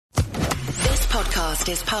podcast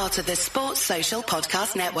is part of the Sports Social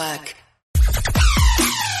Podcast Network.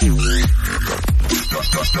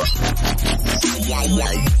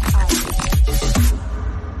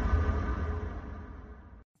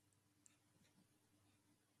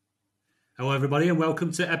 Hello everybody and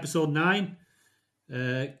welcome to episode 9,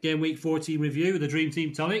 game week 14 review of the Dream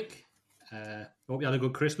Team Tonic. Hope you had a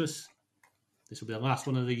good Christmas. This will be the last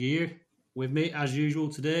one of the year. With me as usual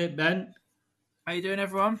today, Ben. How you doing,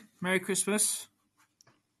 everyone? Merry Christmas.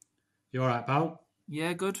 You alright, pal?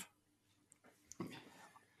 Yeah, good.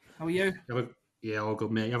 How are you? All good,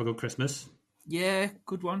 mate. You have a good Christmas? Yeah,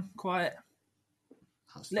 good one. Quiet.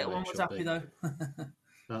 That's Little one was happy though.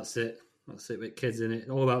 That's it with kids in it.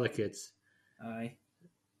 All about the kids. Aye.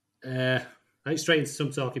 Right, straight into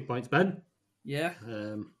some talking points, Ben. Yeah.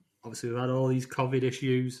 Obviously, we've had all these COVID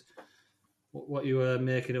issues. What you were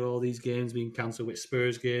making of all these games being cancelled, with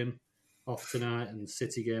Spurs game off tonight and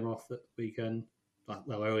City game off that weekend,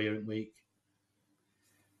 well, earlier in the week?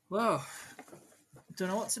 Well, I don't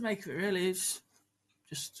know what to make of it, really. It's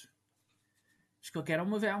just got to get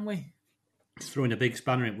on with it, haven't we? It's throwing a big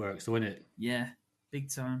spanner in works, though, isn't it? Yeah,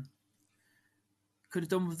 big time. Could have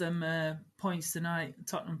done with them points tonight,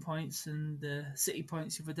 Tottenham points and City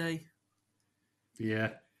points the other day. Yeah,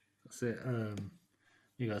 that's it.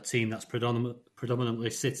 You got a team that's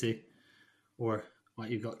predominantly City, or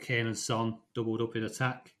like you've got Kane and Son doubled up in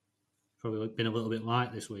attack. Probably been a little bit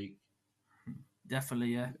light this week.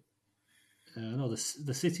 Definitely, yeah. No,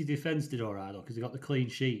 the City defence did all right though, because they got the clean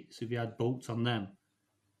sheet. So if you had bolts on them,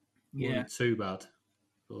 it wasn't too bad.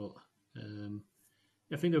 But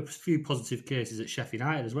I think there were a few positive cases at Sheffield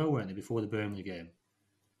United as well, weren't there, before the Burnley game?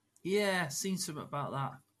 Yeah, seen something about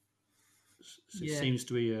that. So it seems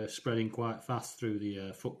to be spreading quite fast through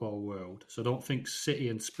the football world. So I don't think City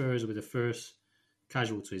and Spurs will be the first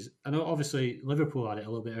casualties. I know obviously Liverpool had it a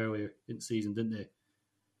little bit earlier in the season, didn't they?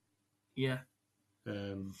 Yeah.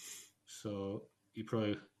 So you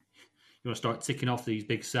want to start ticking off these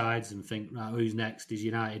big sides and think, right, who's next? Is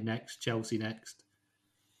United next? Chelsea next?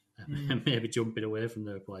 And maybe jumping away from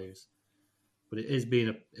their players. But it is being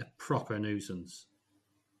a proper nuisance.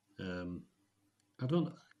 Do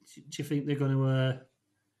you think they're going to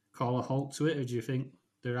call a halt to it, or do you think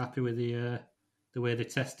they're happy with the way they're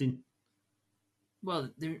testing?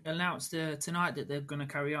 Well, they announced tonight that they're going to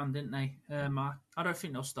carry on, didn't they? I don't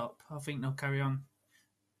think they'll stop. I think they'll carry on.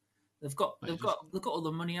 They've got all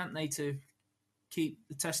the money, haven't they, to keep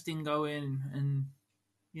the testing going and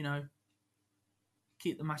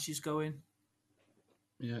keep the matches going.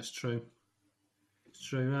 Yeah, it's true. It's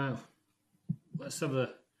true. Now, let's have a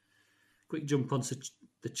quick jump onto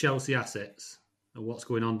the Chelsea assets and what's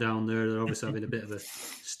going on down there. They're obviously having a bit of a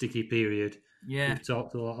sticky period. Yeah. We've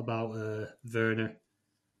talked a lot about Werner.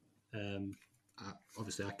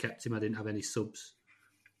 Obviously, I kept him. I didn't have any subs,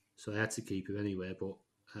 so I had to keep him anyway. But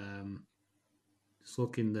just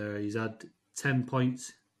looking there, he's had 10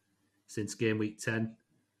 points since game week 10.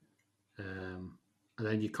 And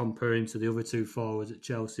then you compare him to the other two forwards at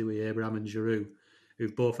Chelsea with Abraham and Giroud,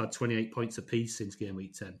 who've both had 28 points apiece since game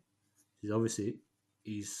week 10.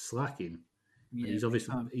 He's slacking. Yeah,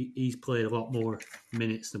 he's played a lot more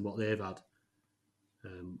minutes than what they've had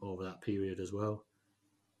over that period as well,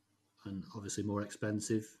 and obviously more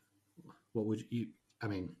expensive. What would you? I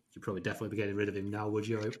mean, you'd probably definitely be getting rid of him now, would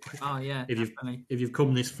you? Oh yeah, if you've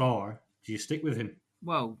come this far, do you stick with him?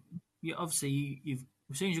 Well, obviously you've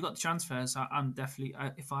as soon as you got the transfers, I'm definitely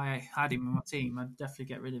if I had him in my team, I'd definitely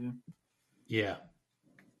get rid of him. Yeah,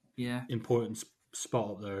 important spot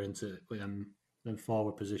up there into them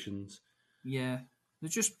forward positions. Yeah, they're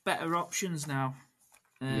just better options now.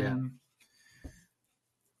 I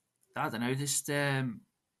don't know.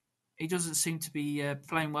 He doesn't seem to be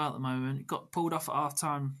playing well at the moment. He got pulled off at half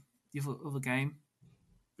time the other game.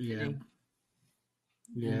 Yeah.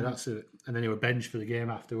 Yeah, that's it. And then he was benched for the game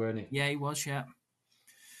after, weren't he? Yeah, he was, yeah.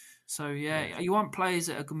 So, you want players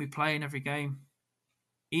that are going to be playing every game.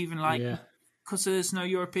 Even because there's no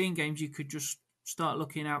European games, you could just start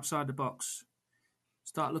looking outside the box.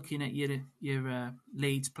 Start looking at your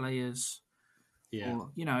Leeds players. Yeah.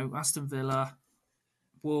 Or, Aston Villa,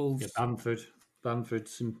 Wolves. Yeah,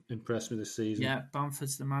 Bamford's impressed me this season. Yeah,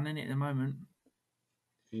 Bamford's the man in it at the moment.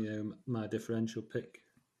 Yeah, my differential pick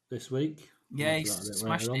this week. Yeah, he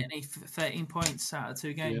smashed it, and he 13 points out of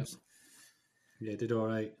 2 games. Yeah, did all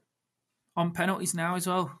right. On penalties now as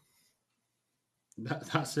well.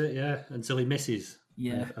 That's it, yeah. Until he misses.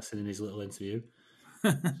 Yeah. I've seen in his little interview.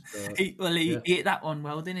 He hit that one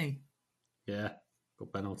well, didn't he? Yeah,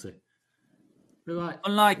 good penalty. Right.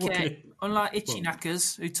 Unlike Itchy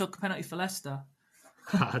Knackers, who took a penalty for Leicester.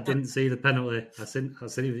 I didn't see the penalty. I seen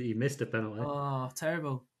he missed a penalty. Oh,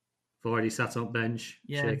 terrible. Already sat on bench,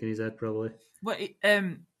 shaking his head probably. Well,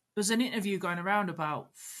 there's an interview going around about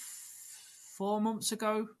 4 months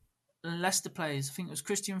ago. Leicester players, I think it was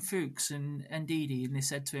Christian Fuchs and Ndidi, and they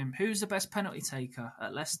said to him, "Who's the best penalty taker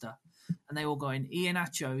at Leicester?" And they all going,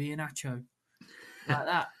 Iheanacho, like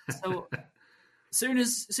that. So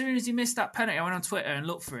as soon as he missed that penalty, I went on Twitter and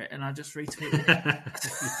looked for it, and I just retweeted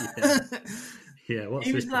it. Yeah, what's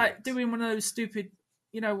he was like point? doing one of those stupid,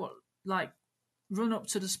 like run up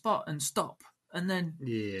to the spot and stop, and then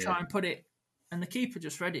try and put it, and the keeper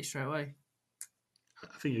just read it straight away.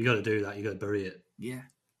 I think you got to do that. You got to bury it. Yeah,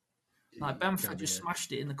 like Bamford just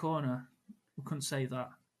smashed it in the corner. We couldn't save that.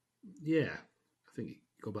 Yeah, I think you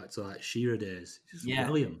go back to like Shearer days. Just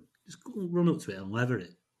brilliant. Just go run up to it and lever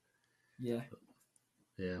it. Yeah.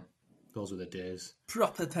 Yeah, those were the days.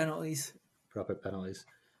 Proper penalties.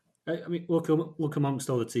 I mean, look amongst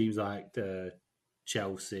all the teams like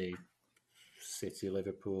Chelsea, City,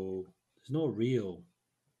 Liverpool. There's no real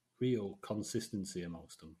consistency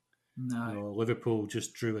amongst them. No. Liverpool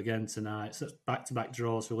just drew again tonight. So that's back-to-back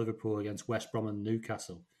draws for Liverpool against West Brom and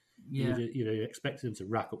Newcastle. Yeah. You'd expect them to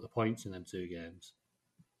rack up the points in them two games.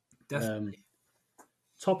 Definitely.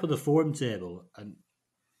 Top of the form table, and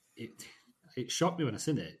it shocked me when I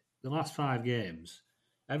seen it. The last 5 games,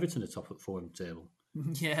 Everton are top of the form table.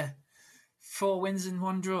 Yeah. 4 wins and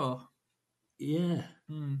 1 draw. Yeah.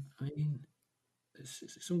 I mean, it's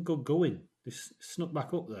some good going. They snuck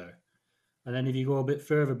back up there. And then if you go a bit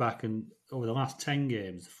further back, and over the last 10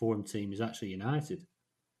 games, the form team is actually United.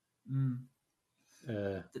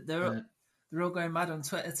 They're all going mad on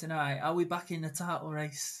Twitter tonight. Are we back in the title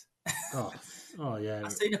race? Oh yeah.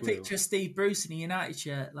 I've seen a picture of Steve Bruce in a United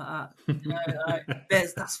shirt like that.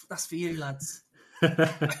 That's for you, lads.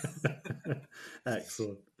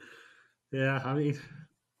 Excellent. Yeah, I mean,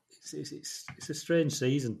 it's a strange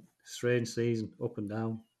season. Up and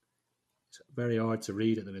down. It's very hard to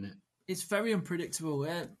read at the minute. It's very unpredictable.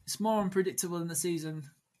 It's more unpredictable in the season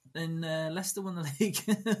than Leicester won the league.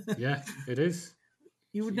 Yeah, it is.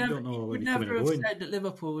 You would never have said that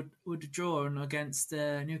Liverpool would draw against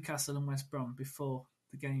Newcastle and West Brom before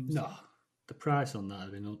the games. No, the price on that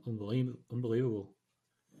had been unbelievable.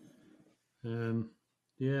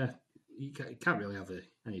 Yeah, you can't really have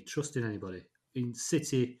any trust in anybody. In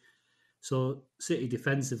City, City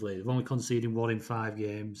defensively, they've only conceded 1 in 5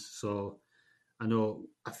 games. So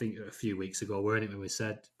I think a few weeks ago, weren't it, when we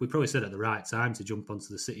probably said at the right time to jump onto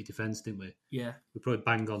the City defence, didn't we? Yeah. We probably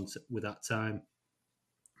banged on with that time.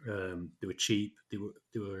 They were cheap. They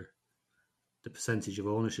were the percentage of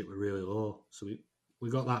ownership were really low. So we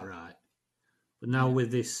got that right. But now with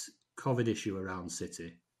this COVID issue around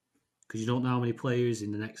City, because you don't know how many players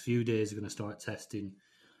in the next few days are going to start testing.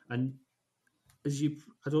 And I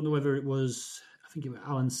don't know whether it was, I think it was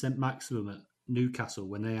Alan St. Maximum at Newcastle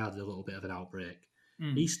when they had a little bit of an outbreak.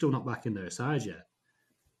 He's still not back in their side yet.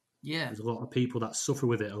 Yeah. There's a lot of people that suffer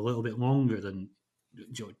with it a little bit longer than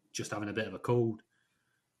just having a bit of a cold.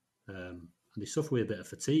 And they suffer with a bit of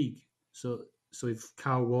fatigue. So if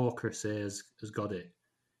Kyle Walker has got it,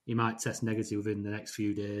 he might test negative within the next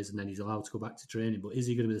few days and then he's allowed to go back to training. But is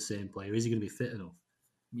he going to be the same player? Is he going to be fit enough?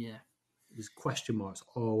 Yeah. There's question marks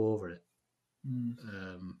all over it.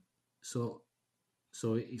 So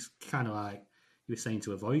it's kind of like you were saying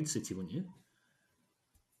to avoid City, wouldn't you?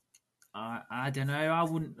 I don't know. I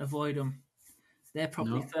wouldn't avoid them. They're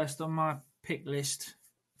probably first on my pick list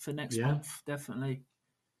for next month, definitely.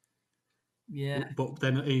 Yeah. But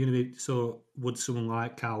then are you going to be... So would someone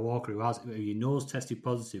like Kyle Walker, who you know's tested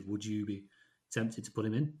positive, would you be tempted to put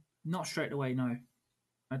him in? Not straight away, no.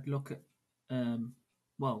 I'd look at...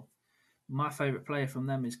 my favourite player from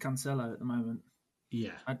them is Cancelo at the moment.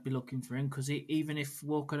 Yeah. I'd be looking for him because even if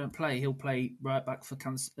Walker don't play, he'll play right back for...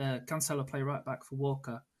 Cancelo play right back for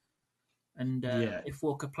Walker. And if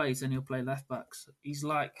Walker plays, then he'll play left backs. He's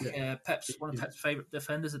like one of Pep's favourite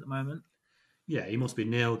defenders at the moment. Yeah, he must be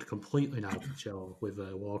nailed completely now for Chelsea with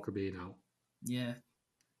Walker being out. Yeah,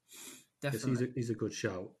 definitely. He's a good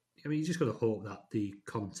shout. I mean, you just got to hope that they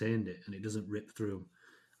contained it and it doesn't rip through them.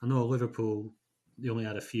 I know Liverpool, they only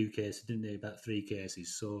had a few cases, didn't they? About 3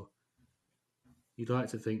 cases. So you'd like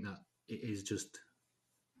to think that it is just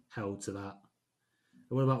held to that.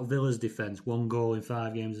 And what about Villa's defence? 1 goal in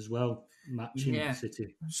 5 games as well, matching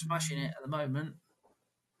City. Smashing it at the moment.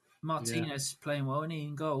 Martinez is playing well, isn't he,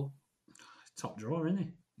 in goal? Top drawer, isn't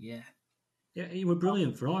he? Yeah. Yeah, he was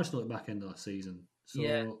brilliant for Arsenal at the back end of last season.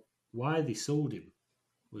 So why they sold him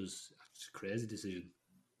was a crazy decision.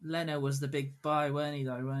 Leno was the big buy, weren't he?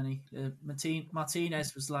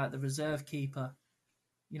 Martinez was like the reserve keeper.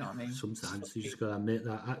 You know what I mean? Sometimes you just got to admit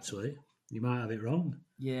that actually you might have it wrong.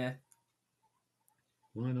 Yeah.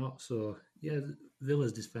 Why not? So yeah,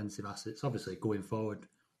 Villa's defensive assets obviously going forward,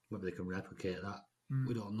 whether they can replicate that,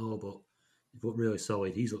 we don't know. But they've looked really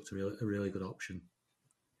solid. He's looked a really good option.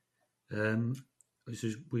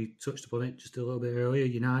 We touched upon it just a little bit earlier.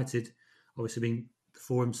 United obviously been the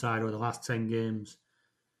form side over the last 10 games.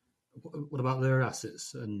 What about their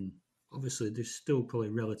assets? And obviously they're still probably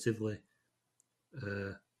relatively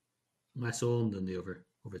less owned than the other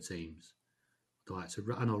teams.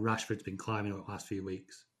 I know Rashford's been climbing over the last few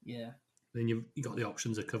weeks. Yeah. Then you've got the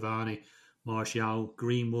options of Cavani, Martial,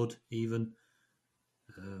 Greenwood, even.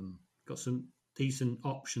 Got some decent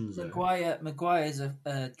options there. Maguire's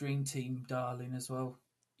a dream team darling as well.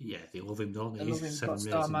 Yeah, they love him, don't they? They love him. Got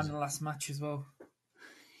star man in the last match as well.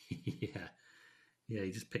 Yeah,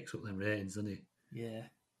 he just picks up them ratings, doesn't he? Yeah.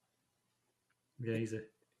 Yeah, he's a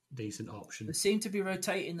decent option. They seem to be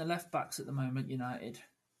rotating the left backs at the moment, United.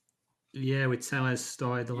 Yeah, with Tellez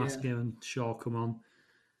started the last game and Shaw come on.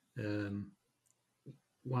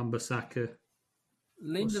 Wan-Bissaka.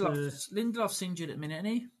 Lindelof's injured at the minute, isn't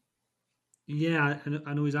he? Yeah,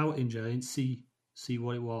 I know he's out injured. I didn't see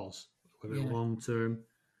what it was, whether it was long term.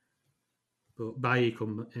 But Bailly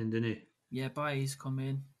come in, didn't he? Yeah, Bailly's come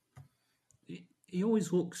in. He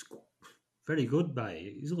always looks very good,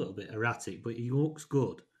 Bailly. He's a little bit erratic, but he looks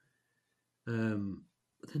good.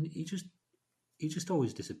 But then he just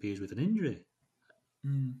always disappears with an injury.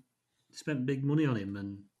 They spent big money on him,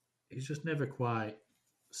 and he's just never quite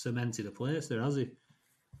cemented a place there, has he?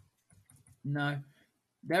 No.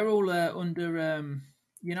 They're all under...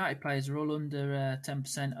 United players are all under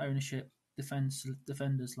 10% ownership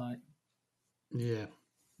defenders, like. Yeah.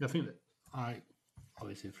 I think that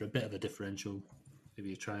obviously for a bit of a differential, maybe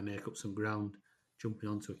you try and make up some ground, jumping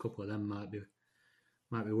onto a couple of them might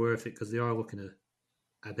be worth it because they are looking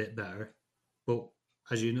a bit better. But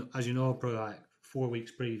as you know, probably like 4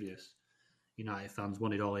 weeks previous, United fans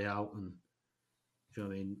wanted Ollie out, and you know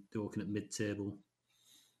what I mean, they're looking at mid-table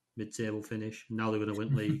finish. Now they're going to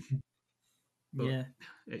win league. But yeah,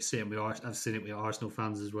 it's same with I've seen it with Arsenal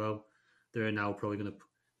fans as well. They're now probably going to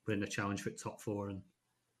put in a challenge for top 4, and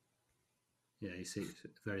yeah, you see, it's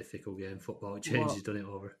a very fickle game. Football changes, done it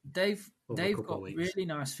over. They've got really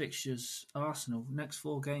nice fixtures. Arsenal next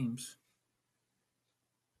 4 games.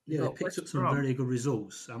 Yeah, they picked up some very good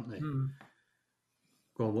results, haven't they?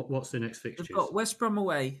 Go on, what's the next fixtures? They've got West Brom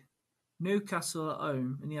away, Newcastle at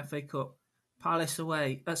home in the FA Cup, Palace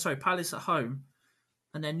at home,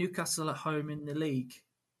 and then Newcastle at home in the league,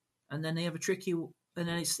 and then they have and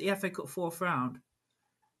then it's the FA Cup 4th round,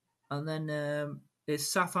 and then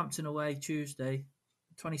it's Southampton away Tuesday,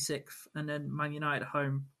 26th, and then Man United at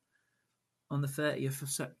home on the 30th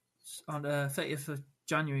of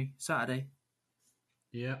January, Saturday.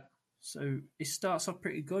 Yeah. So it starts off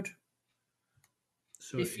pretty good.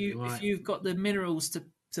 So if you've got the minerals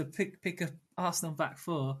to pick a Arsenal back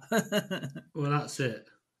 4. Well, that's it.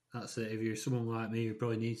 If you're someone like me who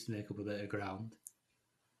probably needs to make up a bit of ground,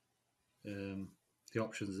 the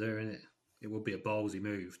options there, isn't it? It would be a ballsy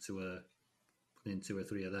move to put in 2 or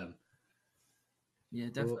 3 of them. Yeah,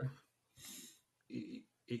 definitely.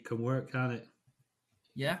 It can work, can't it?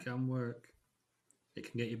 Yeah, it can work.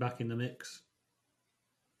 It can get you back in the mix.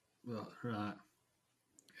 Well, right.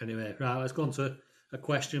 Anyway, let's go on to a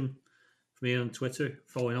question from me on Twitter.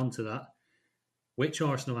 Following on to that, which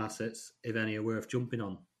Arsenal assets, if any, are worth jumping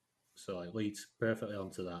on? So it leads perfectly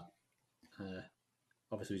onto that.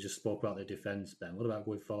 Obviously, we just spoke about the defence, Ben. What about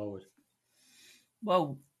going forward?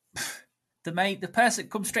 Well, the person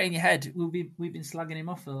that comes straight in your head, we've been slagging him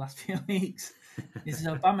off for the last few weeks, is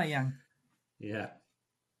Aubameyang. Yeah.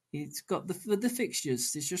 It's got the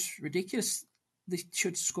fixtures. It's just ridiculous. They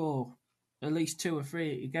should score at least 2 or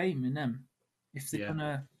 3 a game in them if they're going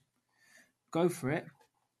to go for it.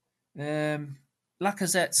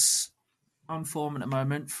 Lacazette's on form at the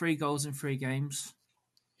moment. 3 goals in 3 games.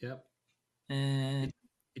 Yep. It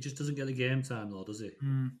just doesn't get the game time, though, does it?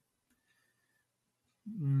 I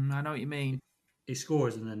know what you mean. He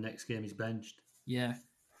scores and then next game he's benched. Yeah.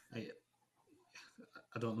 I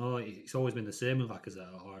don't know. It's always been the same with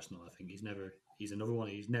Lacazette at Arsenal. I think he's another one.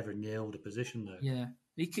 He's never nailed a position there. Yeah.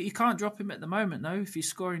 You can't drop him at the moment, though, if he's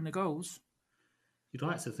scoring the goals. You'd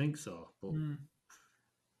like to think so, but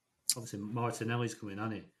obviously Martinelli's coming,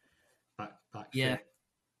 hasn't he? Back yeah. fit.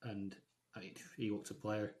 And he looked a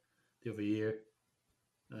player the other year.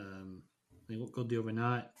 He looked good the other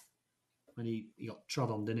night when he got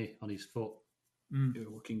trod on, didn't he, on his foot. He was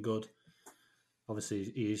looking good.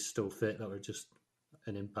 Obviously, he is still fit. That was just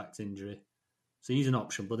an impact injury. So he's an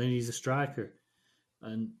option, but then he's a striker.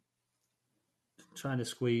 And trying to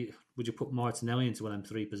squeeze. Would you put Martinelli into one of them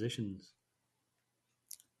 3 positions?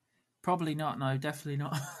 Probably not. No, definitely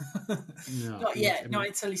not. No, Not yet. Not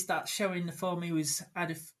until he starts showing the form he was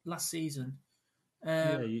had last season.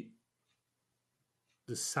 There's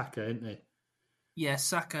Saka, isn't there? Yeah,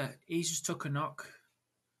 Saka. He's just took a knock,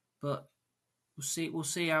 but we'll see. We'll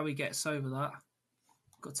see how he gets over that.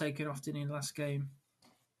 Got taken off in the last game,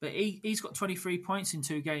 but he's got 23 points in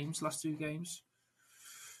 2 games, last 2 games.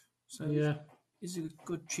 So yeah, he's a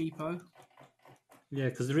good cheapo. Yeah,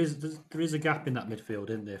 because there is a gap in that midfield,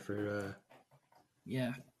 isn't there, for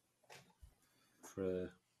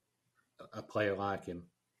a player like him.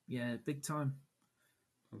 Yeah, big time.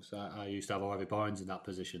 So I used to have Harvey Barnes in that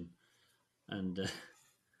position, and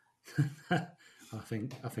I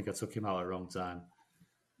think I took him out at the wrong time.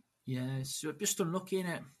 Yeah, it's just unlucky,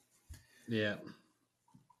 innit? Yeah.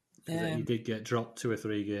 He did get dropped 2 or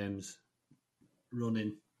 3 games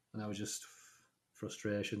running, and that was just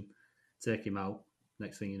frustration. Take him out.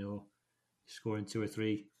 Next thing you know, he's scoring 2 or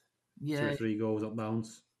 3 goals up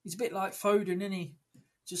bounce. He's a bit like Foden, isn't he?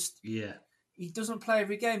 He doesn't play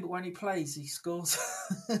every game, but when he plays, he scores.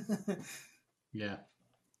 Yeah,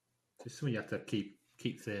 it's something you have to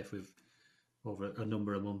keep faith with over a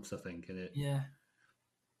number of months, I think, isn't it? Yeah.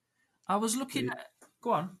 I was looking at.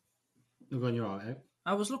 Go on. Go on, you're all right.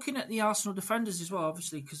 I was looking at the Arsenal defenders as well,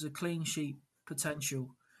 obviously, because of clean sheet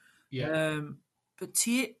potential. Yeah. But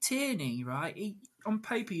Tierney, right? On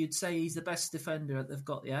paper, you'd say he's the best defender that they've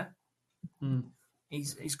got. Yeah. Mm.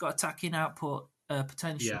 He's got attacking output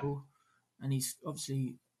potential, and he's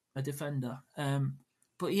obviously a defender.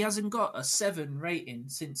 But he hasn't got a 7 rating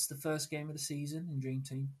since the first game of the season in Dream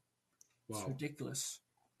Team. Wow. It's ridiculous.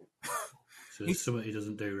 So there's something he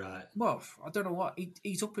doesn't do right. Well, I don't know what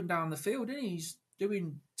he's up and down the field, isn't he? He's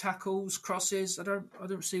doing tackles, crosses. I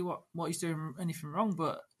don't see what he's doing anything wrong.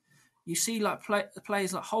 But you see, like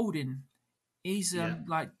players like Holding, he's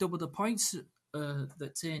like double the points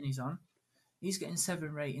that Tierney's on. He's getting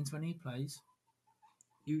 7 ratings when he plays.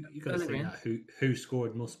 You got to think that who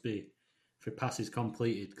scored must be for passes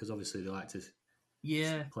completed, because obviously they like to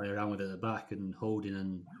play around with it at the back, and Holding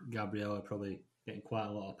and Gabriel are probably getting quite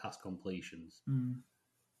a lot of pass completions. Mm.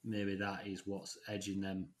 Maybe that is what's edging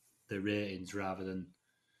them the ratings, rather than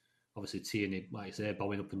obviously Tierney, like you say,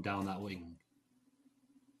 bowing up and down that wing,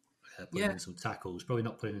 putting in some tackles, probably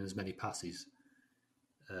not putting in as many passes,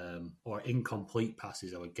 or incomplete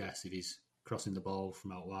passes, I would guess, if he's crossing the ball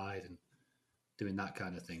from out wide and doing that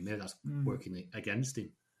kind of thing. Maybe that's working against him.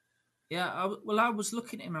 Yeah, I was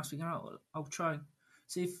looking at him, I was thinking, I'll try and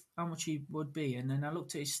see how much he would be, and then I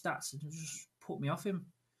looked at his stats and it just put me off him,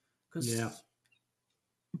 because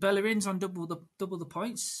Bellerin's on double the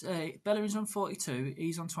points. Bellerin's on 42,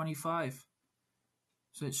 he's on 25.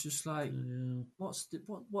 So it's just like, what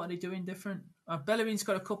are they doing different? Bellerin's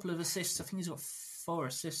got a couple of assists. I think he's got 4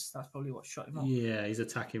 assists. That's probably what shot him up. Yeah, he's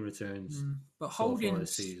attacking returns. But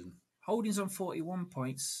Holding's on 41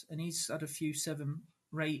 points, and he's had a few 7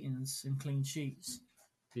 ratings and clean sheets.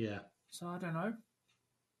 Yeah. So I don't know.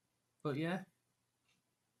 But yeah.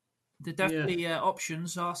 They're definitely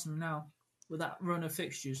options, Arsenal now, with that run of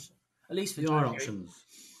fixtures. At least for January. They are options.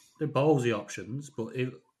 They're ballsy options, but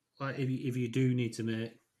if you do need to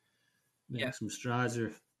make some strides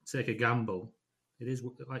or take a gamble, it is,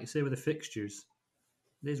 like you say, with the fixtures,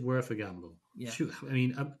 it is worth a gamble. Yeah. I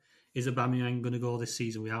mean, is Aubameyang going to go this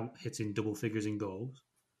season without hitting double figures in goals?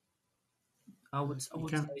 I would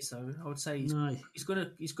say so. I would say he's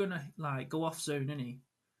gonna like go off soon, isn't he?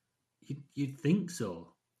 You'd think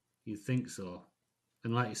so.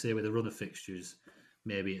 And like you say, with the run of fixtures,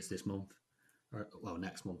 maybe it's this month, or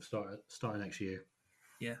next month, start of next year.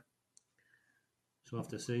 Yeah. So we'll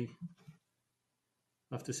have to see.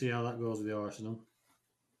 How that goes with the Arsenal.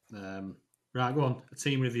 Right, go on. A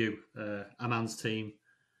team review. Aman's team.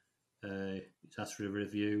 He's asked for a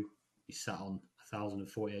review. He's sat on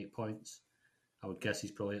 1,048 points. I would guess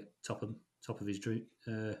he's probably at top of his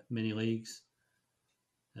mini leagues.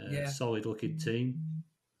 Solid looking team.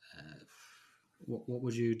 What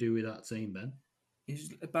would you do with that team, Ben?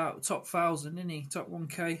 He's about top 1,000, isn't he? Top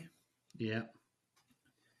 1K. Yeah.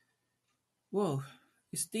 Well,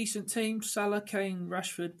 it's a decent team. Salah, Kane,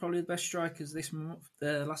 Rashford, probably the best strikers this month.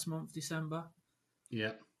 Last month, December.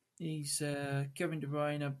 Yeah. He's Kevin De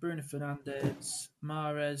Bruyne, Bruno Fernandes,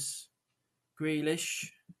 Mahrez, Grealish.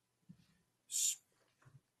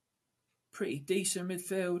 Pretty decent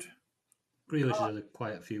midfield. Grealish has had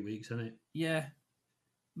quite a few weeks, hasn't it? Yeah.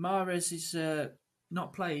 Mahrez is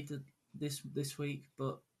not played this week,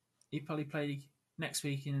 but he probably play next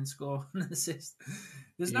week and score an assist.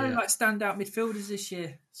 There's no standout midfielders this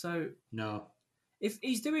year, so no. if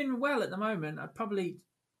he's doing well at the moment, I probably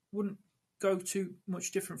wouldn't go too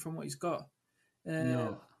much different from what he's got.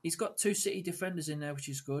 No. He's got 2 City defenders in there, which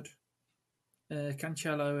is good.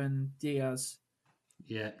 Cancelo and Diaz.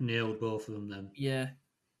 Yeah, nailed both of them then. Yeah.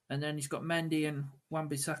 And then he's got Mendy and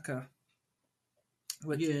Wan-Bissaka.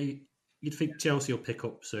 Yeah, you'd think Chelsea will pick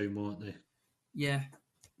up soon, won't they? Yeah.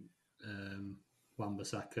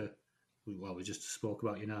 Wan-Bissaka. Well, we just spoke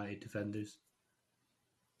about United defenders.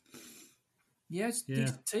 Yeah, it's a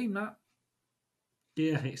decent team, that.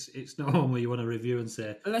 Yeah, it's not one where you want to review and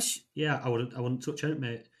say, I wouldn't touch it,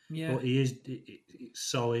 mate. Yeah. But he is it's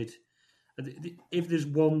solid. If there's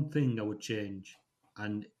one thing I would change,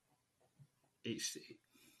 and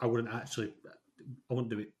I wouldn't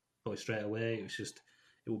do it probably straight away. It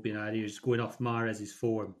would be an idea. Just going off Mahrez's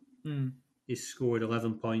form. He's scored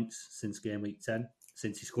 11 points since game week 10.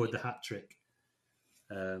 Since he scored the hat trick.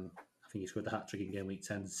 I think he scored the hat trick in game week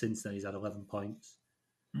 10. Since then, he's had 11 points.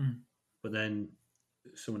 But then,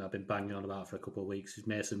 someone I've been banging on about for a couple of weeks is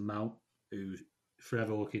Mason Mount, who's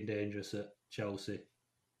forever looking dangerous at Chelsea.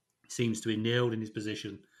 Seems to be nailed in his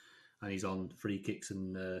position, and he's on free kicks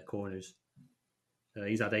and corners.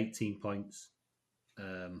 He's had 18 points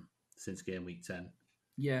since game week 10.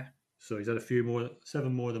 Yeah. So he's had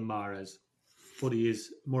 7 more than Mahrez, but he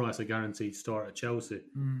is more or less a guaranteed start at Chelsea.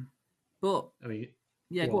 But I mean,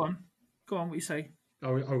 go on. What you say? I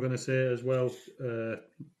was going to say as well,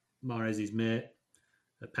 Mahrez's mate,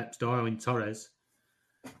 Pep's darling Torres.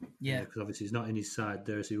 Yeah, because obviously he's not in his side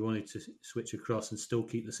there, so he wanted to switch across and still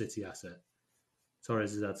keep the City asset.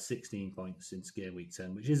 Torres has had 16 points since game week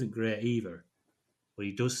 10, which isn't great either, but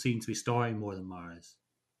he does seem to be starting more than Mahrez.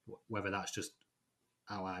 Whether that's just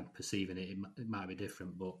how I'm perceiving it, it might be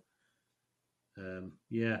different, but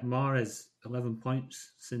Mahrez 11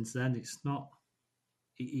 points since then. It's not.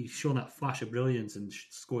 He's shown that flash of brilliance and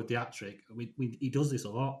scored the hat trick. He does this a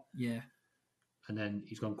lot. Yeah, and then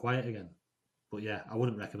he's gone quiet again. But yeah, I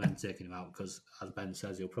wouldn't recommend taking him out because, as Ben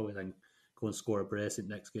says, he'll probably then go and score a brace in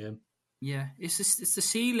next game. Yeah, it's the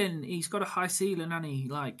ceiling. He's got a high ceiling, and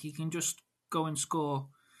he can just go and score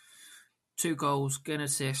 2 goals, get an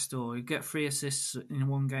assist, or get 3 assists in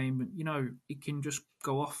one game. He can just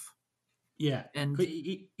go off. Yeah, and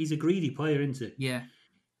he's a greedy player, isn't he? Yeah.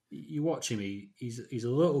 You watch him; he's a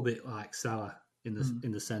little bit like Salah in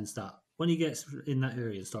the sense that when he gets in that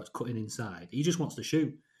area and starts cutting inside, he just wants to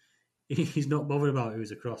shoot. He's not bothered about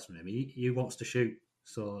who's across from him. He wants to shoot.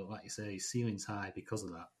 So, like you say, his ceiling's high because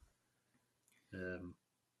of that.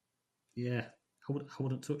 I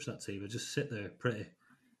wouldn't touch that team. I'd just sit there pretty.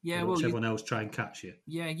 Yeah, watch everyone else try and catch you.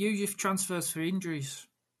 Yeah, use your transfers for injuries,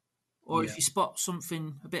 or if you spot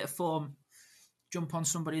something, a bit of form, jump on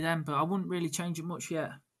somebody then. But I wouldn't really change it much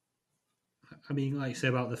yet. I mean, like you say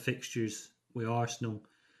about the fixtures with Arsenal,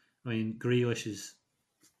 I mean, Grealish has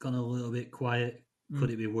gone a little bit quiet. Could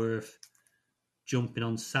it be worth jumping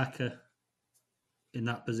on Saka in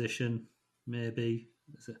that position? Maybe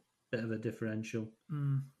it's a bit of a differential.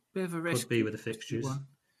 Bit of a risk. Could be with the fixtures.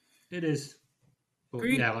 It is. But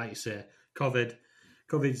like you say,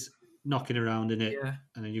 COVID's knocking around in it,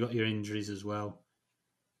 and then you got your injuries as well.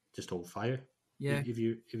 Just hold fire. Yeah. If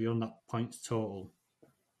you're on that points total,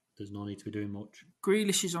 there's no need to be doing much.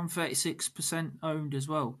 Grealish is on 36% owned as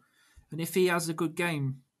well, and if he has a good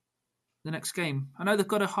game, the next game, I know they've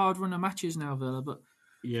got a hard run of matches now, Villa, but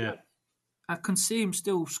I can see him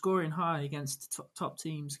still scoring high against top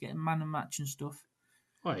teams, getting man and match and stuff.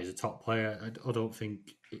 Well, he's a top player. I don't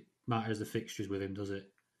think it matters the fixtures with him, does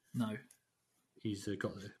it? No. He's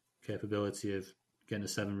got the capability of getting a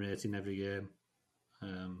 7 rating every game.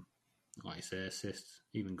 Like you say, assists,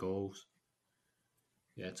 even goals.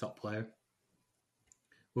 Yeah, top player.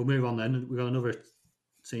 We'll move on then. We've got another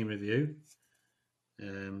team review.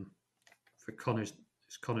 For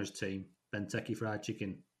Connor's team, Benteke Fried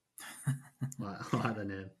Chicken. like the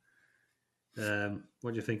name.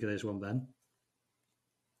 What do you think of this one, Ben?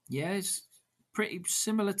 Yeah, it's pretty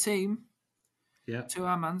similar team. Yeah. To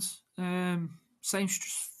our man's. Same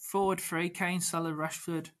forward 3, Kane, Salah,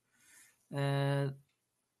 Rashford. The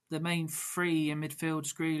main 3 in midfield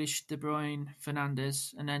is Grealish, De Bruyne,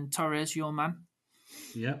 Fernandes, and then Torres, your man.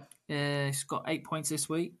 Yeah. He's got 8 points this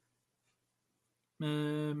week.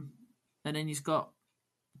 And then he's got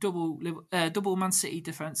double Man City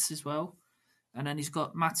defence as well. And then he's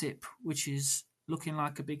got Matip, which is looking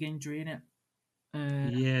like a big injury, innit?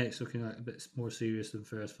 It's looking like a bit more serious than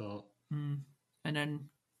first thought. And then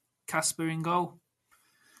Casper in goal.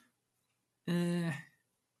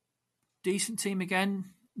 Decent team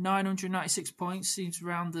again. 996 points. Seems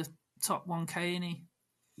around the top 1K, isn't he?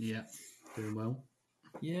 Yeah, doing well.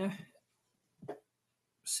 Yeah.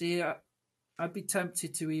 See, I I'd be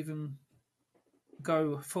tempted to even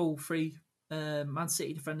go full three Man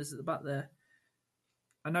City defenders at the back there.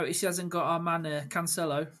 I notice he hasn't got our man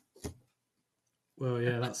Cancelo. Well,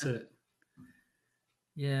 yeah, that's it.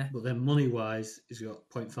 Yeah. But then money-wise, he's got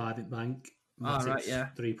 0.5 in bank. All right, yeah.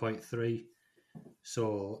 3.3.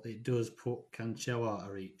 So it does put Cancelo out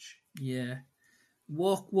of reach. Yeah.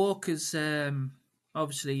 Walker's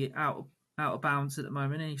obviously out of bounds at the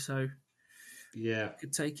moment, isn't he? So yeah,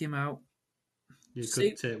 could take him out. You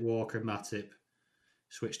could take Walker, Matip,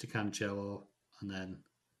 switch to Cancelo, and then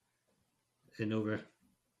an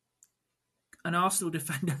Arsenal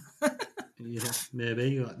defender. Yeah,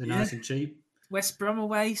 maybe like they're nice and cheap. West Brom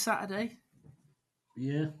away Saturday.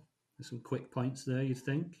 Yeah, there's some quick points there. You'd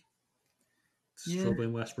think.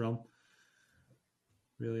 Struggling West Brom.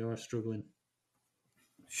 Really are struggling.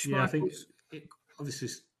 Yeah, I think obviously,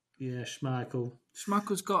 Schmeichel.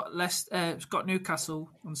 Schmeichel's got got Newcastle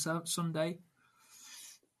on Sunday.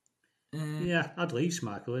 I'd leave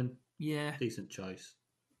Schmeichel in. Yeah, decent choice.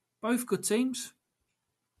 Both good teams.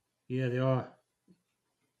 Yeah, they are.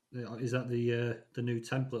 Is that the new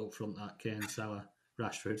template up front? That Kane, Salah,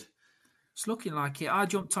 Rashford. It's looking like it. I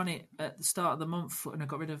jumped on it at the start of the month and I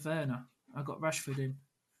got rid of Werner. I got Rashford in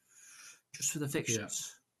just for the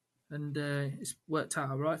fixtures, and it's worked out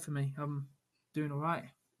all right for me. I'm doing all right.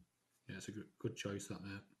 Yeah, it's a good choice, that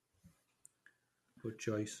mate. Good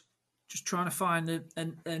choice. Just trying to find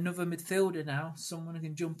another midfielder now, someone who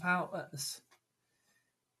can jump out at us.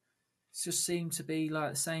 It just seems to be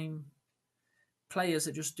like the same players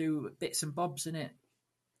that just do bits and bobs, innit?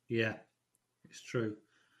 Yeah, it's true.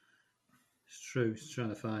 It's true. It's trying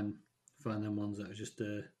to find them ones that are just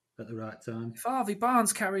at the right time. If Harvey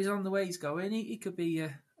Barnes carries on the way he's going, he could be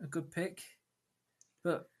a good pick.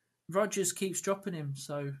 But Rodgers keeps dropping him,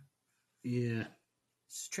 so yeah,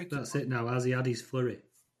 it's tricky. That's it now. As he had his flurry,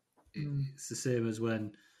 it's the same as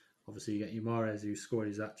when obviously you get your Mahrez who scored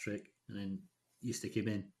his hat trick, and then you stick him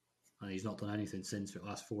in, and he's not done anything since for the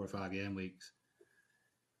last 4 or 5 game weeks.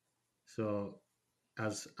 So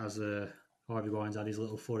as Harvey Barnes had his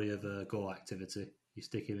little flurry of goal activity, you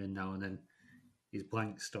stick him in now, and then his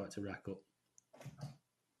blanks start to rack up.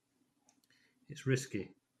 It's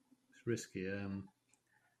risky.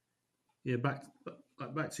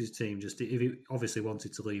 Back to his team. Just if he obviously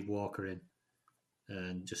wanted to leave Walker in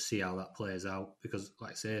and just see how that plays out, because,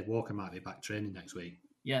 like I say, Walker might be back training next week.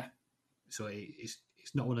 Yeah. So it's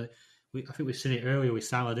not one of. I think we've seen it earlier with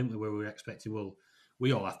Salah, didn't we? Where we were expecting,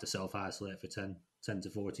 we all have to self-isolate for 10 to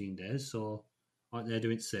 14 days. So aren't they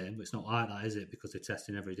doing the same? But it's not like that, is it? Because they're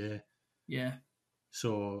testing every day. Yeah.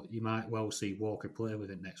 So you might well see Walker play with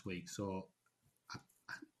it next week. So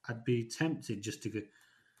I'd be tempted just to go.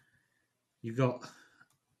 You've got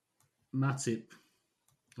Matip,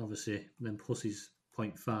 obviously, then plus his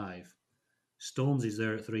 0.5. Stones is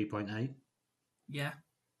there at 3.8. Yeah.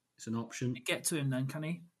 It's an option. Get to him then, can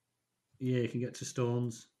he? Yeah, you can get to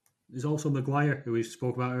Stones. There's also Maguire, who we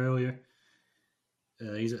spoke about earlier.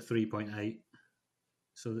 He's at 3.8.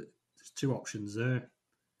 So there's 2 options there.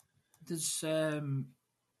 There's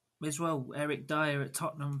as well Eric Dyer at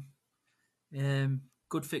Tottenham.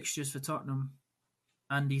 Good fixtures for Tottenham.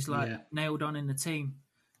 And he's nailed on in the team.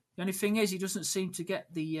 The only thing is he doesn't seem to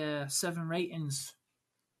get the 7 ratings.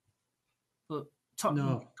 But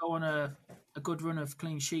Tottenham go on a good run of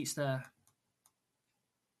clean sheets there.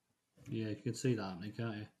 Yeah, you can see that,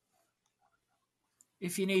 can't you?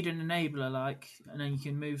 If you need an enabler, and then you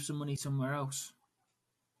can move some money somewhere else.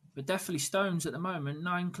 But definitely Stones at the moment,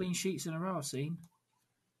 9 clean sheets in a row I've seen.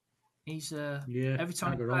 He's every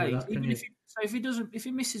time he plays, even if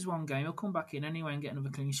he misses one game, he'll come back in anyway and get another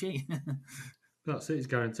clean sheet. That's it. It's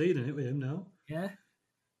guaranteed, isn't it, with him now? Yeah.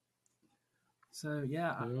 So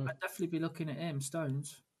I'd definitely be looking at him,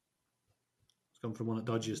 Stones. It's gone from one of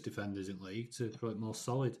the dodgiest defenders in the league to probably more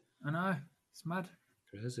solid. I know, it's mad.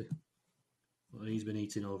 Crazy. Well, he's been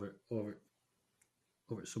eating over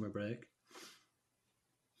summer break.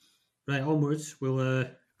 Right, onwards, we'll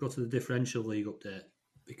go to the differential league update,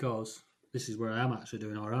 because this is where I am actually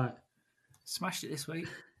doing all right. Smashed it this week.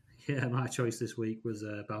 Yeah, my choice this week was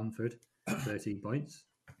Bamford, 13 points.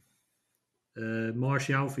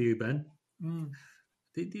 Martial for you, Ben.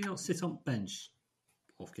 Did he not sit on bench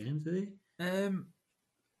off games, did he?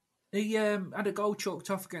 He had a goal chalked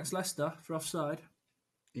off against Leicester for offside.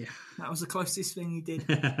 Yeah. That was the closest thing he did.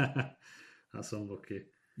 That's unlucky.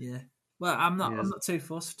 Yeah. Well, I'm not too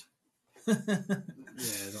fussed. Yeah,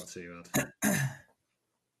 not too bad.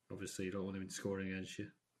 Obviously, you don't want him scoring against you.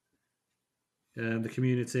 The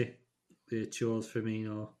community, they chose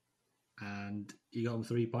Firmino, and he got him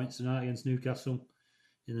 3 points tonight against Newcastle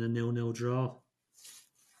in a 0-0 draw.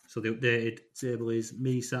 So the updated table is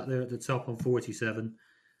me sat there at the top on 47,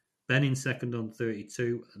 Ben in second on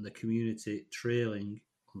 32, and the community trailing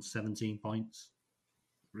on 17 points.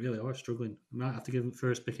 Really are struggling. I might have to give them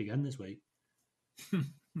first pick again this week. You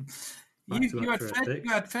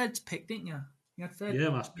had Fed's pick, didn't you? You had Fed. Yeah,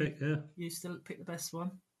 last pick, yeah. You still picked the best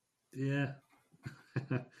one? Yeah.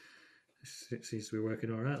 It seems to be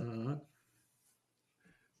working all right like that.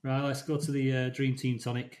 Right, let's go to the Dream Team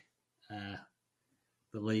Tonic,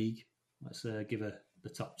 the league. Let's give the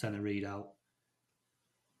top 10 a readout.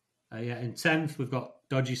 In 10th, we've got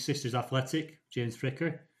Dodgy Sisters Athletic, James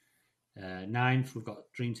Fricker. 9th, we've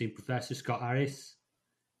got Dream Team Professor, Scott Harris.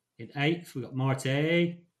 In 8th, we've got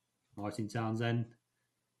Martin Townsend.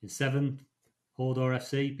 In 7th, Hodor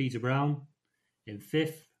FC, Peter Brown. In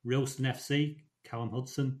 5th, Rilston FC, Callum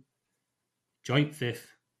Hudson. Joint 5th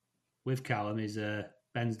with Callum is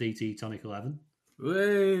Ben's DT Tonic 11.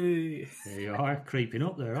 Way. There you are, creeping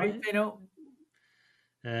up there, right? Creeping up.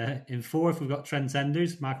 In 4th, we've got Trent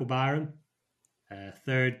Enders, Michael Byron.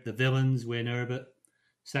 3rd, The Villains, Wayne Herbert.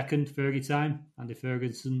 2nd, Fergie Time, Andy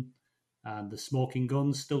Ferguson. And the Smoking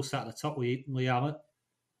Guns still sat at the top with Lee Abbott.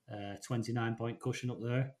 29-point cushion up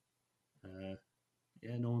there.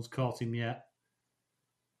 No one's caught him yet.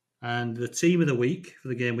 And the team of the week for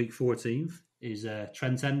the game week 14th is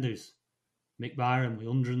Trent Enders, Mick Byron with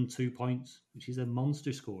 102 points, which is a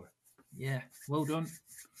monster score. Yeah, well done.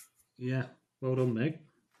 Yeah, well done, Mick.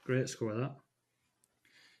 Great score, that.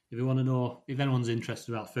 If you want to know, if anyone's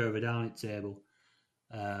interested about further down the table,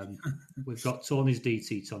 we've got Tony's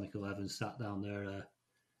DT Tonic 11 sat down there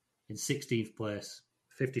in 16th place,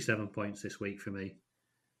 57 points this week for me.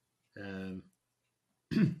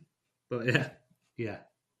 But yeah,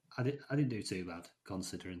 I didn't do too bad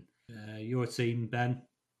considering. Your team, Ben,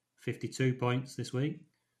 52 points this week.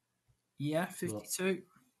 Yeah, 52.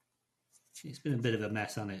 It's been a bit of a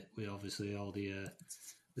mess, hasn't it? With obviously all the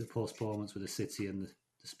postponements with the City and the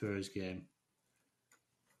Spurs game.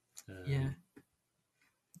 Yeah.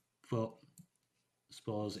 But I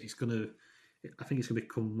suppose I think it's going to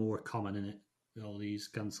become more common, isn't it? With all these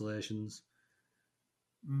cancellations.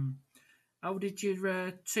 How did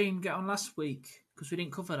your team get on last week? Because we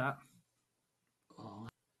didn't cover that.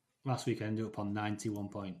 Last week I ended up on 91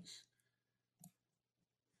 points.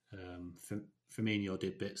 Firmino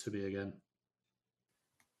did bits for me again.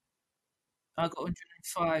 I got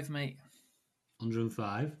 105, mate.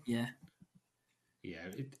 105? Yeah.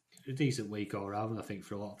 Yeah, a decent week all around, I think,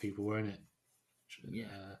 for a lot of people, weren't it? Yeah,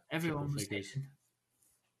 everyone was hitting.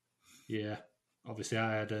 Yeah, obviously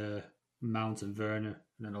I had Mount and Werner,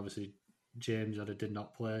 and then obviously James did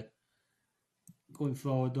not play. Going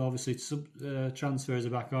forward, obviously, transfers are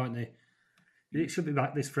back, aren't they? It should be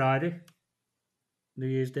back this Friday, New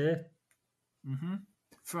Year's Day.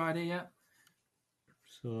 Friday, yeah.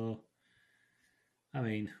 So, I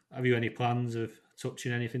mean, have you any plans of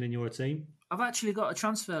touching anything in your team? I've actually got a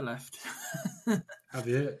transfer left. Have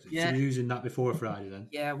you? Yeah. So you're using that before Friday then?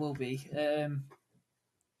 Yeah, will be.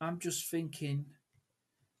 I'm just thinking.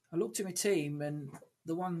 I looked at my team, and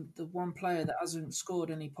the one player that hasn't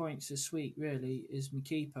scored any points this week really is my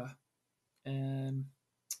keeper,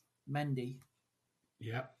 Mendy.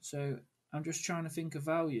 Yeah. So I'm just trying to think of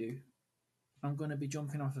value. I'm going to be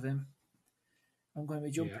jumping off of him. I'm going to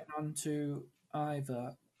be jumping on to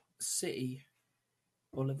either City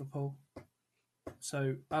or Liverpool.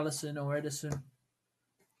 So Alisson or Edison.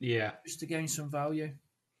 Yeah. Just to gain some value.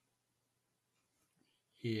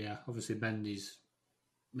 Yeah, obviously Mendy's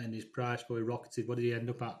price probably rocketed. What did he end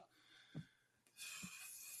up at?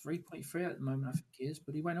 3.3 at the moment, I think he is.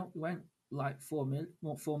 But he went up. He went like 4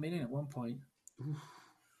 million at one point. Oof.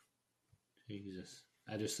 Jesus.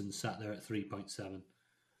 Edison sat there at 3.7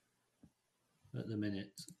 at the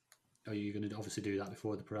minute. Are you going to obviously do that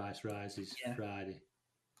before the price rises Friday?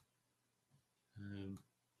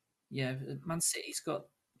 Yeah, Man City's got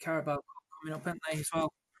Carabao coming up, haven't they, as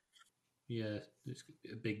well? Yeah, it's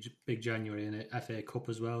a big January in it. FA Cup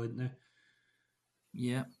as well, isn't there?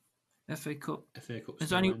 Yeah, FA Cup.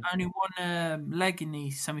 There's only one leg in the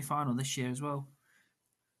semi-final this year as well.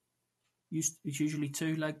 It's usually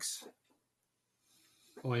 2 legs.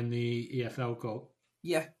 Or in the EFL Cup?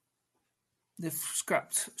 Yeah. They've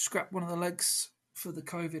scrapped one of the legs for the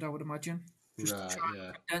COVID, I would imagine. Just to try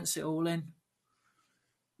and condense it all in.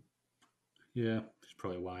 Yeah, it's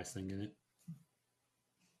probably a wise thing, isn't it?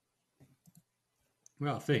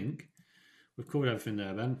 Well, I think we've covered everything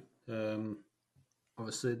there, Ben.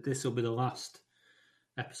 Obviously, this will be the last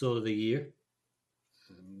episode of the year,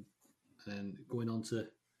 and going on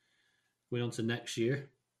to next year.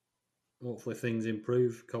 Hopefully, things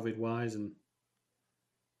improve COVID-wise and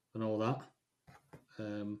all that.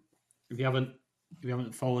 If you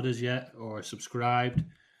haven't followed us yet or subscribed,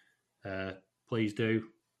 please do.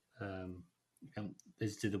 If you haven't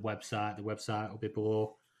visited the website will be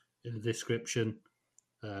below in the description.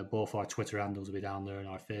 Both our Twitter handles will be down there and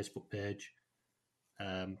our Facebook page.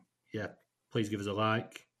 Please give us a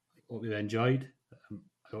like. Hope you enjoyed. I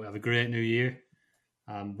hope you have a great new year.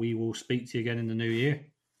 We will speak to you again in the new year.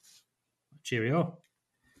 Cheerio.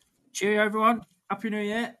 Cheerio, everyone. Happy New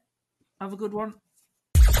Year. Have a good one.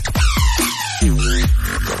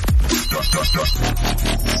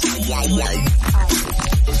 Yeah.